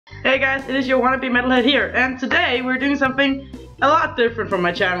Hey guys, it is your wannabe metalhead here, and today we're doing something a lot different from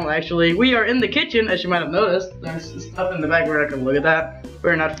my channel actually. We are in the kitchen, as you might have noticed. There's stuff in the back, we're not gonna look at that.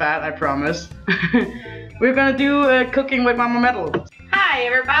 We're not fat, I promise. We're gonna do cooking with Mama Metal. Hi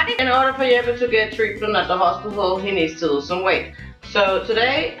everybody! In order for Jeppe to get treatment at the hospital, he needs to lose some weight. So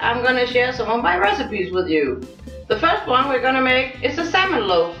today I'm gonna share some of my recipes with you. The first one we're gonna make is a salmon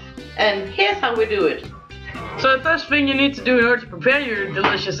loaf, and here's how we do it. So the first thing you need to do in order to prepare your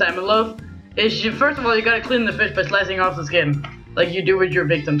delicious salmon loaf is first of all you gotta clean the fish by slicing off the skin, like you do with your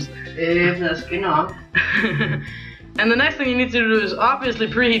victims. If the skin off. And the next thing you need to do is obviously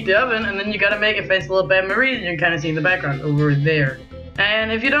preheat the oven, and then you gotta make a fancy little bain-marie that you can kind of see in the background over there.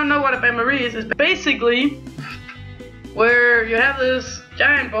 And if you don't know what a bain-marie is, it's basically where you have this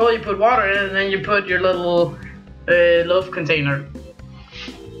giant bowl, you put water in it, and then you put your little loaf container.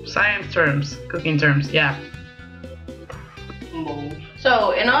 Science terms, cooking terms, yeah.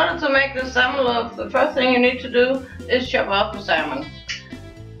 So in order to make the salmon loaf, the first thing you need to do is chop off the salmon.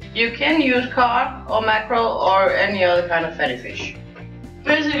 You can use cod or mackerel or any other kind of fatty fish.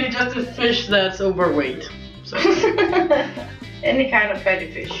 Basically just a fish that's overweight. So. Any kind of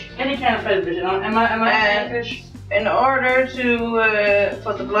fatty fish. Any kind of fatty fish. Am I fatty fish? In order to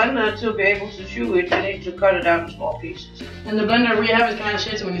for the blender to be able to chew it, you need to cut it out in small pieces. And the blender we have is kind of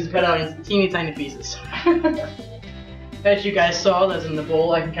shit, so we need to cut out in teeny tiny pieces. As you guys saw, that's in the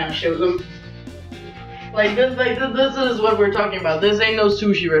bowl. I can kind of show them. Like this is what we're talking about. This ain't no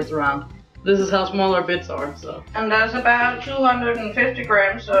sushi restaurant. This is how small our bits are. So. And there's about 250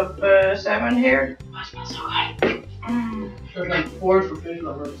 grams of salmon here. Oh, it smells so good. That's like 4 for fish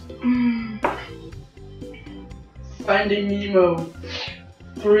lovers. Finding Nemo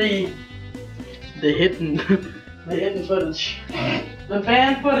 3. The hidden footage. The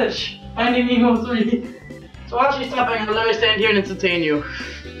fan footage. Finding Nemo 3. So while she's stopping, let me stand here and entertain you.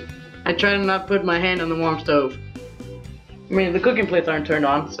 I try to not put my hand on the warm stove. I mean, the cooking plates aren't turned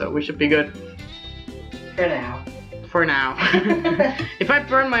on, so we should be good. For now. For now. If I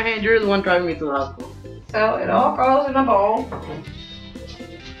burn my hand, you're the one driving me to the hospital. So it all goes in a bowl.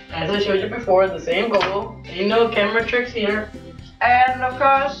 As I showed you before, the same bowl. Ain't no camera tricks here. And of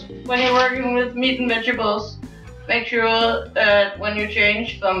course, when you're working with meat and vegetables, make sure that when you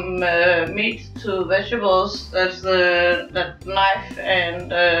change from meat to vegetables, that knife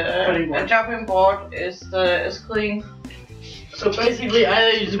and a chopping board is clean. So basically,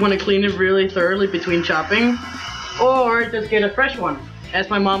 either you just want to clean it really thoroughly between chopping, or just get a fresh one. As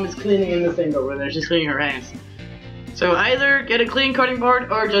my mom is cleaning in the sink over there, she's cleaning her hands. So either get a clean cutting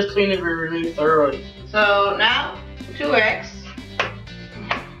board or just clean it really thoroughly. So now, 2 eggs.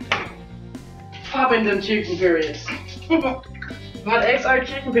 Pop in them chicken periods. But eggs are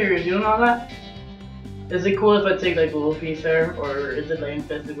chicken periods, you don't know that? Is it cool if I take like a little piece there, or is it like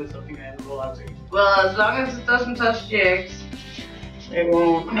infested with something I have to roll out to eat? Well, as long as it doesn't touch the eggs, it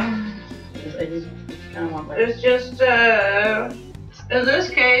won't. I just kind of want that. It's just, in this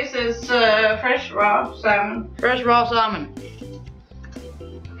case, it's fresh raw salmon. Fresh raw salmon.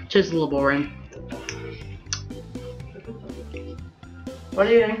 Just a little boring. What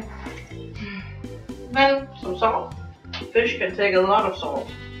do you think? Then some salt. Fish can take a lot of salt.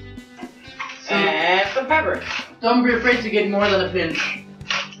 And some pepper. Don't be afraid to get more than a pinch.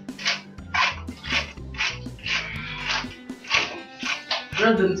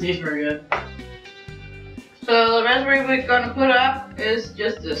 That didn't taste very good. So the recipe we're gonna put up is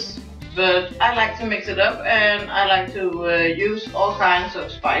just this. But I like to mix it up, and I like to use all kinds of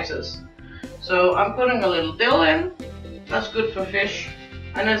spices. So I'm putting a little dill in. That's good for fish,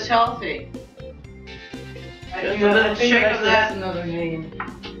 and it's healthy. I think that's another name.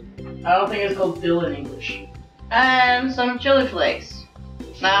 I don't think it's called dill in English. And some chili flakes.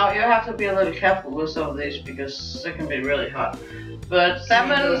 Now you have to be a little careful with some of these because they can be really hot. But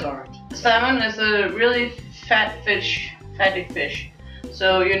salmon is a really fatty fish.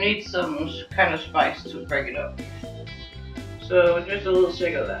 So you need some kind of spice to break it up. So just a little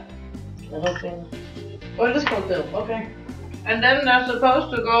shake of that. Okay. Oh, it is called dill. Okay. And then there's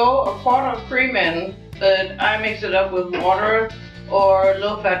supposed to go a quart of cream in, but I mix it up with water or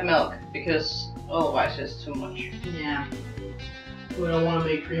low-fat milk because otherwise it's too much. Yeah. We don't want to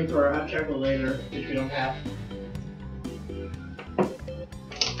make cream for our hot chocolate later, which we don't have.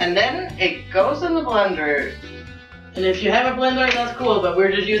 And then it goes in the blender. And if you have a blender, that's cool, but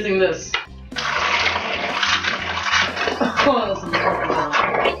we're just using this.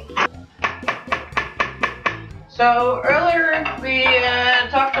 So earlier we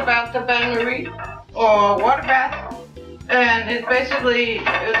talked about the bain-marie or water bath, and it's basically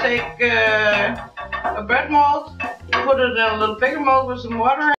you take a bread mold, you put it in a little bigger mold with some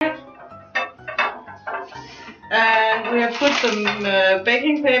water in it, And we have put some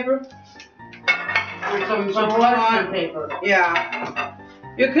baking paper. Some parchment paper. Yeah.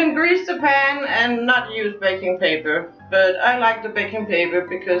 You can grease the pan and not use baking paper, but I like the baking paper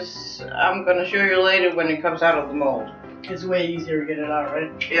because I'm gonna show you later when it comes out of the mold. It's way easier to get it out,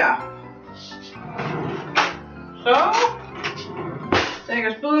 right? Yeah. So, take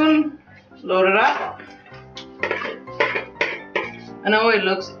a spoon, load it up. I know it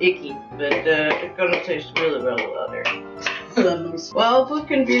looks icky, but it's gonna taste really, really well there. Well, food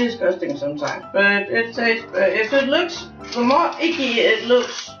can be disgusting sometimes, but it tastes. If it looks, the more icky it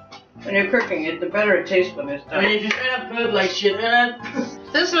looks when you're cooking it, the better it tastes when it's done. I mean, if you straight up put like shit in it.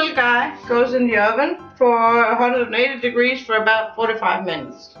 This little guy goes in the oven for 180 degrees for about 45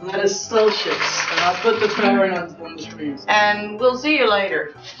 minutes. And that is delicious. And I'll put the timer in on the screen. And we'll see you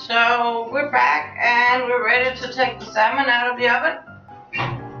later. So we're back and we're ready to take the salmon out of the oven.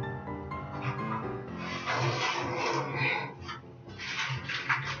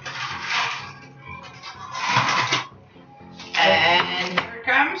 And here it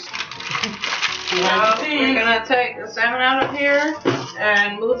comes. So we're gonna take the salmon out of here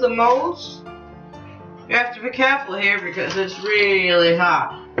and move the molds. You have to be careful here because it's really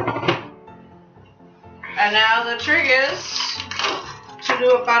hot. And now the trick is to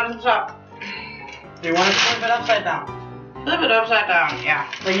do a bottom top. You want it to flip it upside down. Flip it upside down,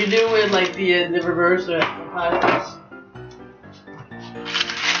 yeah. Like you do with like the reverse or plastics.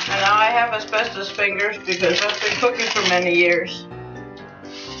 And now I have asbestos fingers because I've been cooking for many years.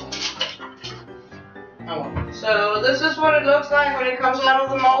 Oh. So this is what it looks like when it comes out of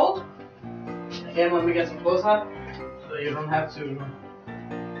the mold. Again, let me get some close up so you don't have to.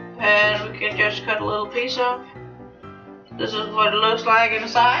 And we can just cut a little piece off. This is what it looks like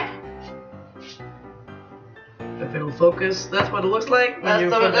inside. If it'll focus, that's what it looks like.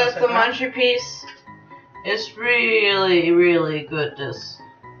 That's the munchy piece. It's really, really good.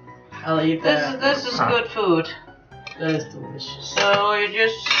 I'll eat that. This is good food. That is delicious. So you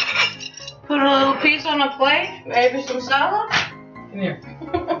just put a little piece on a plate, maybe some salad. Come here.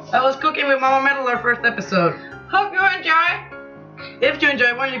 That was Cooking with Mama Metal, our first episode. Hope you enjoy. If you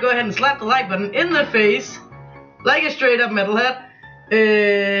enjoyed, why don't you go ahead and slap the like button in the face, like a straight up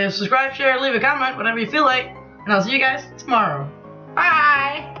metalhead, subscribe, share, leave a comment, whatever you feel like, and I'll see you guys tomorrow.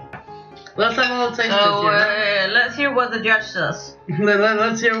 Bye. Let's have a little taste So test here. let's hear what the judge says.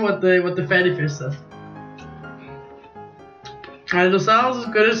 Let's hear what the fatty fish says. The sauce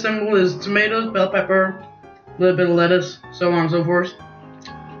is good as simple as tomatoes, bell pepper, a little bit of lettuce, so on and so forth.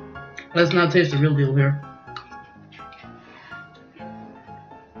 Let's now taste the real deal here.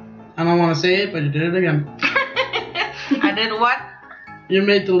 I don't want to say it, but you did it again. I did what? You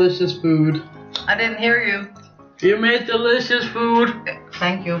made delicious food. I didn't hear you. You made delicious food.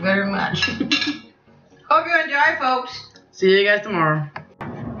 Thank you very much. Hope you enjoy, folks. See you guys tomorrow.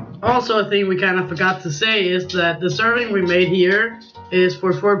 Also, a thing we kind of forgot to say is that the serving we made here is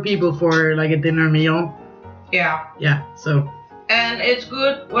for 4 people for like a dinner meal. Yeah. Yeah, so. And it's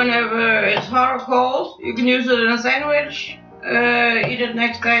good whenever it's hot or cold. You can use it in a sandwich. Eat it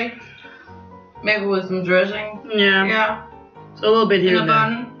next day. Maybe with some dressing. Yeah. Yeah. So a little bit here In a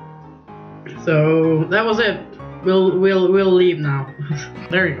and bun. there. So that was it. We'll leave now.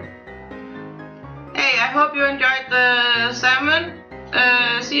 There you go. Hey, I hope you enjoyed the salmon.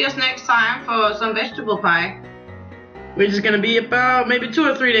 See us next time for some vegetable pie. We're just gonna be about maybe 2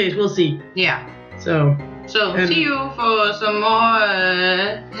 or 3 days. We'll see. Yeah. So See you for some more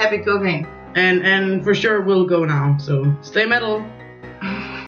happy cooking. and for sure we'll go now. So stay metal.